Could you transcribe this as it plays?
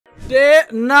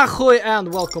Det Nahoy,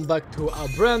 and welcome back to a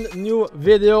brand new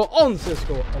video on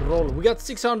Csgoroll. We got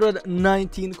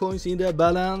 619 coins in the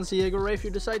balance. Csgoroll, if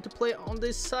you decide to play on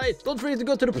this site, don't forget to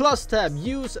go to the plus tab.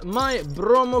 Use my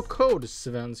promo code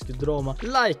Svenskdrama.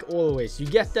 Like always, you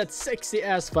get that sexy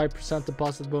ass 5%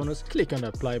 deposit bonus. Click on the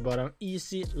apply button,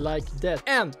 easy like that.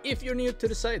 And if you're new to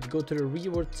the site, go to the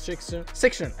reward section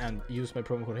and use my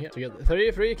promo code here to get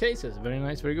 33 cases. Very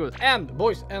nice, very good. And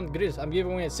boys and girls, I'm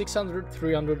giving away 600,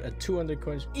 300 and 200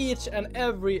 coins each and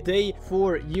every day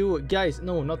for you guys.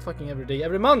 No, not fucking every day,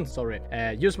 every month, sorry.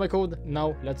 Use my code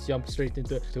now. Let's jump straight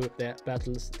into the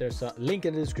battles. There's a link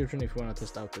in the description if you want to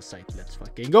test out the site. Let's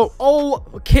fucking go.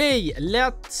 Okay,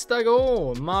 let's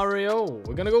go. Mario,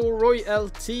 we're gonna go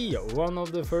royalty. One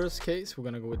of the first case, we're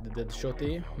gonna go with the dead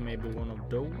shotty, maybe one of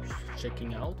those.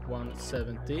 Checking out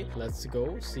 170. Let's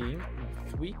go, seeing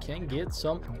if we can get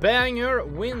some banger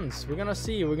wins. We're gonna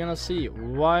see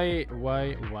why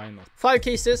not. 5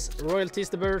 cases, royalties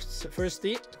the first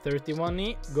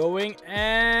 31 going,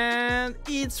 and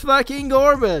it's fucking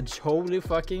garbage. Holy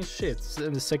fucking shit.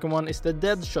 And the second one is the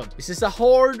dead shot. This is a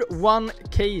hard one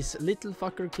case, little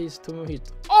fucker case to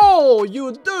hit. Oh,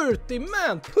 you dirty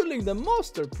man, pulling the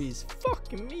masterpiece.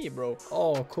 Fuck me, bro.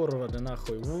 Oh, kurva den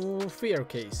Nahoy. Fear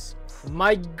case.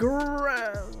 My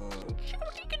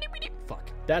fuck,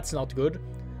 that's not good.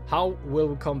 How will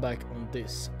we come back on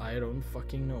this? I don't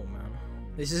fucking know, man.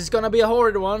 This is gonna be a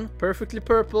hard one. Perfectly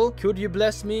purple. Could you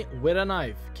bless me with a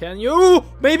knife? Can you?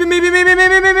 Maybe.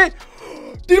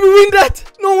 Did we win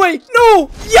that? No way. No.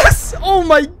 Yes. Oh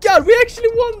my god. We actually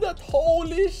won that.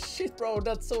 Holy shit, bro.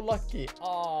 That's so lucky.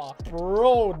 Ah,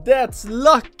 bro. That's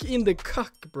luck in the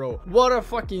cock, bro. What a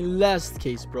fucking last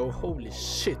case, bro. Holy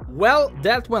shit. Well,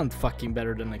 that went fucking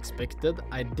better than expected.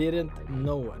 I didn't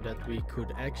know that we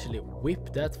could actually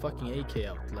whip that fucking AK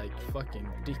out like fucking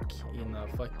dick in a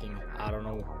fucking, I don't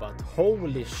know, but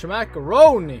holy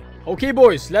schmackaroni. Okay,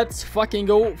 boys, let's fucking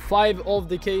go. 5 of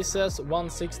the cases,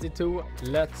 162.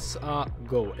 Let's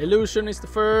go. Illusion is the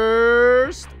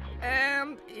first,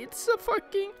 and it's a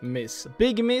fucking miss.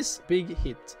 Big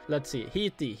hit. Let's see.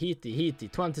 Heaty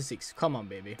 26. Come on,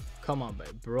 baby,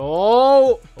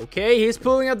 bro. Okay, he's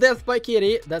pulling a death by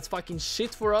Kitty. That's fucking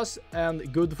shit for us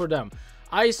and good for them.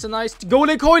 Ice and ice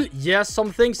golden coil. Yes,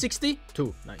 something.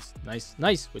 62. Nice.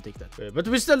 We take that. But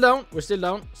we're still down.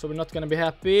 So we're not gonna be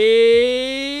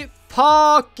happy.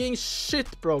 Fucking shit,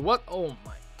 bro. What? Oh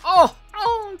my. Oh,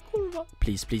 kurva.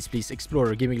 Please,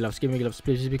 Explorer. Give me gloves.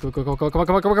 Please. Come.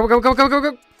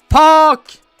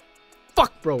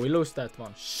 Fuck, bro. We lost that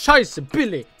one. Scheisse,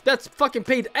 Billy. That's fucking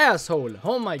paid, asshole.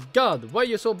 Oh my god. Why are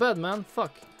you so bad, man?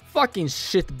 Fuck. Fucking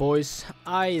shit, boys.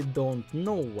 I don't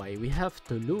know why we have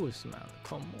to lose, man.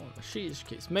 Come on. Sheesh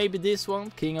case. Maybe this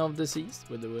one, King of the Seas.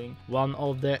 We're doing one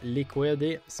of the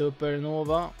Liquidi,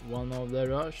 Supernova, one of the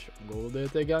Rush, Koder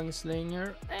the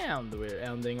Gunslinger, and we're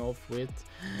ending off with,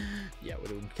 yeah, we're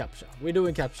doing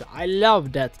capture. I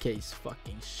love that case.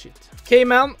 Fucking shit. Okay,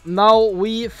 man. Now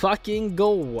we fucking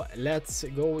go. Let's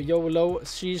go YOLO.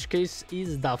 Sheesh case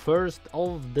is the first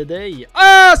of the day.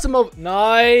 Awesome.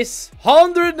 Nice.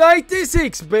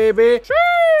 196, baby.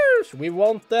 Sheesh. We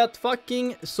want that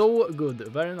fucking so good.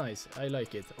 Very nice. I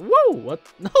like it. Whoa, what?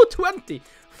 No, 20.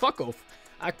 Fuck off.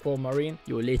 Aquamarine,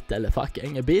 you little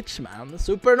fucking bitch, man.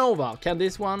 Supernova. Can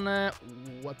this one,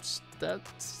 what's that?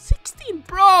 16,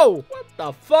 bro. What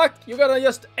the fuck? You're gonna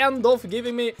just end off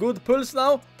giving me good pulls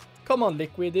now? Come on,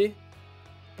 Liquidi.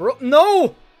 Bro,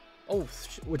 no. Oh,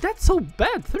 that's so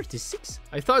bad. 36.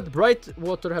 I thought Bright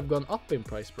Water have gone up in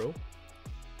price, bro.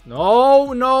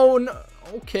 No.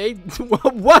 Okay.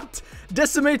 What?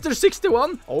 Decimator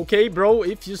 61? Okay, bro,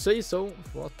 if you say so.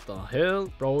 What the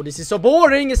hell? Bro, this is so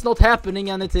boring. It's not happening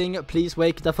anything. Please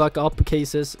wake the fuck up,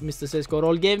 cases. Mr.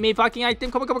 Csgoroll gave me fucking item.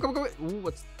 Come on. Ooh,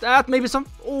 what's that? Maybe some...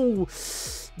 Oh,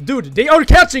 dude, they are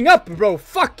catching up, bro.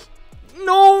 Fuck.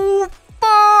 No.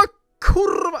 Fuck.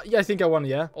 Kurva. Yeah, I think I won,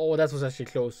 yeah. Oh, that was actually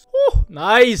close. Oh,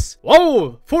 nice.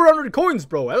 Whoa, 400 coins,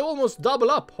 bro. I almost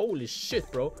double up. Holy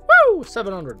shit, bro. Woo,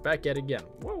 700. Back at it again.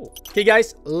 Whoa. Okay,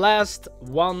 guys, last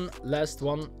one,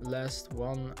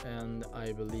 and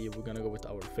I believe we're gonna go with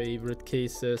our favorite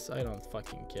cases. I don't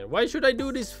fucking care. Why should I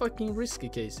do these fucking risky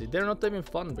cases? They're not even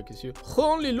fun because you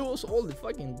only lose all the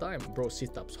fucking time, bro.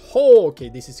 Sit-ups. Oh, okay,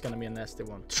 this is gonna be a nasty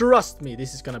one. Trust me,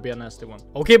 this is gonna be a nasty one.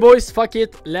 Okay, boys, fuck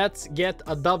it. Let's get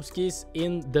a dubskis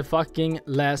in the fucking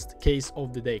last case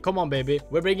of the day. Come on, baby.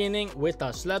 We're beginning with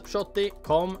a slap shotty.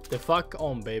 Come the fuck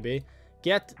on, baby.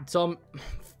 Get some...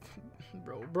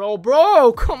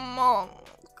 Bro, come on.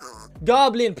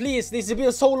 Goblin, please. This has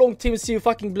been so long, team. See you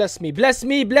fucking bless me, you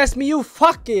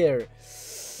fucker.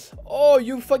 Oh,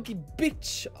 you fucking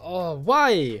bitch. Oh,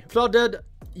 why? Flooded,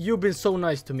 you've been so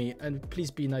nice to me. And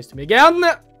please be nice to me again.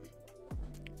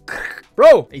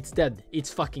 Bro, it's dead.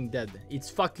 It's fucking dead. It's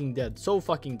fucking dead. So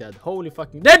fucking dead. Holy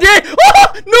fucking dead.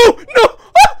 Oh, no, no.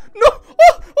 No!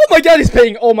 Oh my god, he's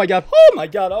paying! Oh my god! Oh my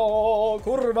god! Oh,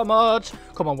 kurva much!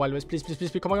 Come on, Wild West, please, please,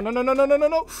 please, please! Come on! No, no, no, no, no, no,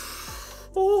 no!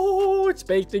 Oh, it's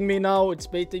baiting me now! It's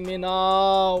baiting me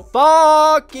now!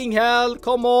 Fucking hell!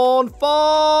 Come on!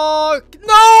 Fuck!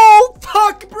 No!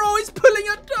 Fuck, bro! He's pulling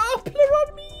a Doppler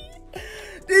on me!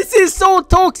 This is so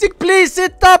toxic! Please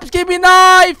sit up! Give me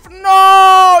knife!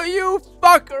 No! You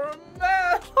fucker!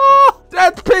 Man. Oh,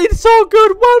 that paid so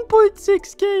good.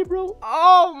 1.6k, bro.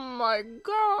 Oh my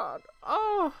god.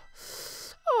 Oh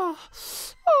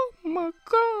my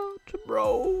god,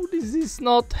 bro. This is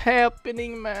not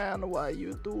happening, man. Why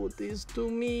you do this to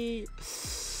me?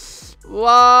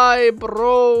 Why,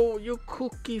 bro? You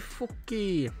cookie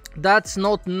fookie. That's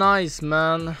not nice,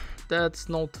 man. That's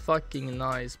not fucking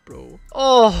nice, bro.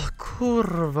 Oh,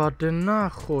 kurva de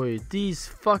nahoj. These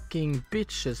fucking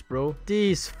bitches, bro.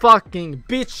 These fucking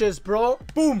bitches, bro.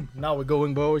 Boom. Now we're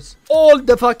going, boys. All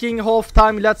the fucking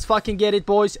halftime. Let's fucking get it,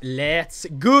 boys. Let's.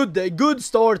 Good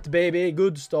start, baby.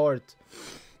 Good start.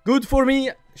 Good for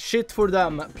me. Shit for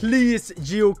them. Please,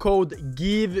 geocode,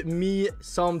 give me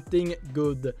something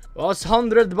good. Was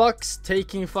 $100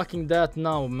 taking fucking that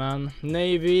now, man.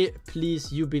 Navy, please,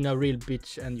 you been a real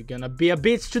bitch and you're gonna be a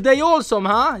bitch today also,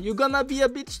 huh? You're gonna be a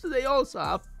bitch today also,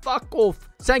 huh? Fuck off.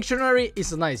 Sanctuary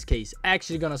is a nice case.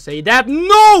 Actually gonna say that.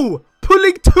 No!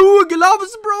 Pulling 2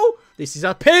 gloves, bro. This is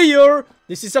a payer.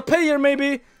 This is a payer,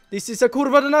 maybe. This is a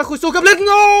kurva den här skjutsockablet.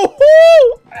 No!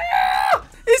 Ah!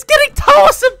 He's getting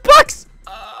 $1,000!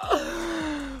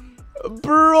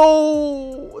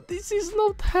 Bro, this is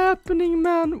not happening,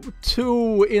 man.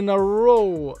 2 in a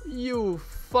row. You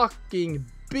fucking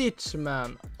bitch,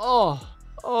 man. Oh,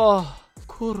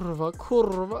 kurva.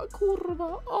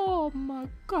 Oh my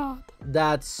god.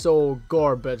 That's so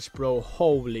garbage, bro.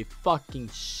 Holy fucking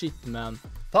shit, man.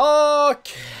 Fuck.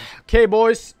 Okay,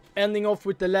 boys. Ending off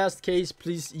with the last case,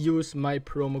 please use my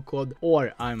promo code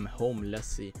or I'm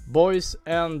homelessy. Boys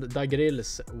and the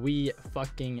grills, we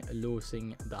fucking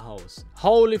losing the house.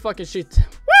 Holy fucking shit.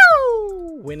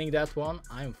 Woo! Winning that one,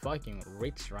 I'm fucking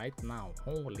rich right now.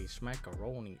 Holy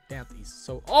smackaroni, that is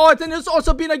so... Oh, then it's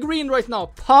also been a green right now.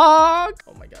 Fuck!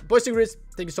 Oh my god. Boys and grills,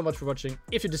 thank you so much for watching.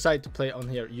 If you decide to play on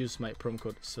here, use my promo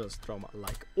code Svenskdrama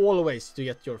like always to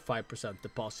get your 5%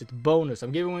 deposit bonus.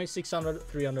 I'm giving away 600,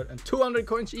 300 and 200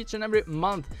 coins each and every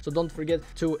month, so don't forget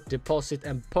to deposit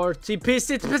and party.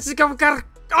 Piss it.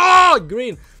 Oh,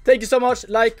 green. Thank you so much.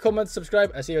 Like, comment,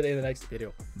 subscribe. I see you in the next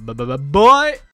video. Bye.